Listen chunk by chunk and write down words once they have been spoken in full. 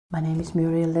My name is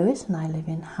Muriel Lewis and I live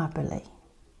in Haberley.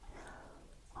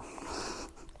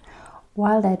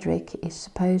 Wild Edric is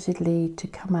supposedly to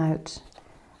come out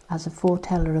as a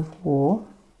foreteller of war.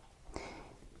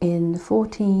 In the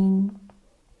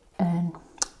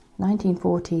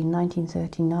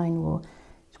 1914-1939 war,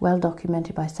 it's well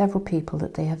documented by several people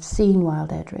that they have seen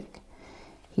Wild Edric.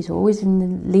 He's always in the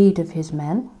lead of his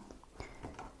men,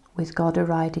 with Godder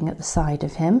riding at the side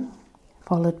of him,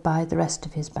 followed by the rest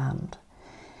of his band.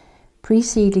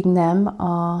 Preceding them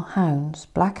are hounds,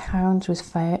 black hounds with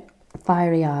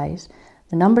fiery eyes.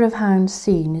 The number of hounds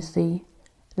seen is the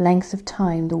length of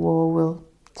time the war will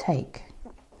take.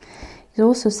 He's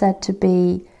also said to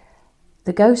be,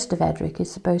 the ghost of Edric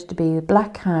is supposed to be a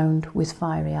black hound with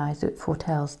fiery eyes that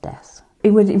foretells death.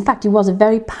 In fact, he was a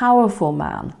very powerful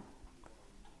man,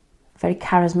 a very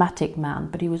charismatic man,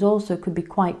 but he was also could be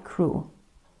quite cruel.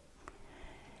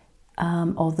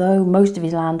 Although most of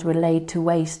his lands were laid to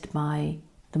waste by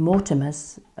the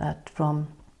Mortimers from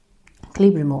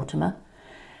Clebre Mortimer,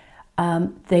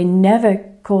 they never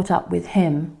caught up with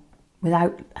him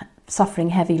without suffering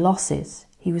heavy losses.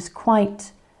 He was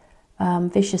quite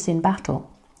vicious in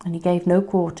battle, and he gave no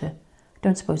quarter. I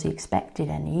don't suppose he expected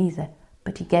any either,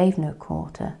 but he gave no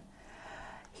quarter.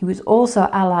 He was also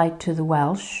allied to the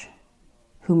Welsh,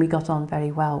 whom he got on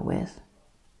very well with.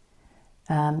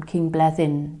 King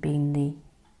Blethyn being the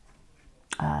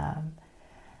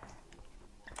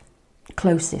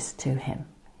closest to him.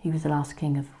 He was the last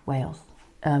king of Wales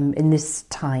in this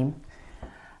time.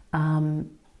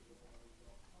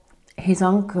 His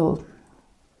uncle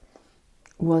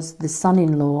was the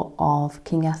son-in-law of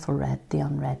King Ethelred the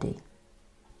Unready.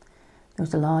 There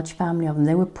was a large family of them.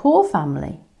 They were a poor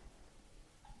family.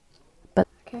 But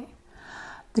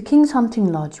the King's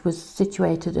Hunting Lodge was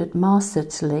situated at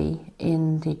Marsetsley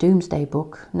in the Domesday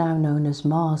Book, now known as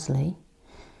Marsley.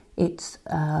 It's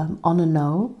on a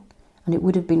knoll, and it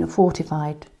would have been a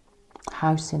fortified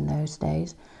house in those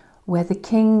days, where the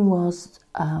king was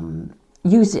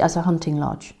used it as a hunting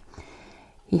lodge.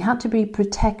 He had to be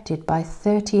protected by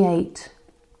 38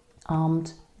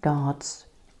 armed guards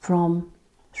from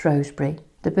Shrewsbury.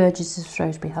 The burgesses of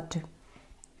Shrewsbury had to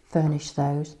furnish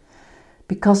those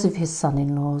because of his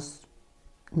son-in-law's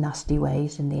nasty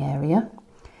ways in the area.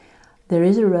 There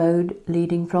is a road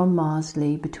leading from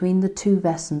Marsley between the two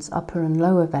Vescents, Upper and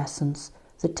Lower Vescents,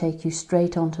 that take you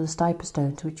straight onto the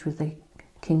Stiperstones, which were the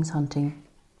King's hunting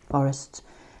forests.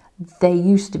 They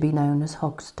used to be known as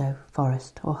Hogstow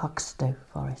Forest or Huxtow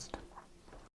Forest.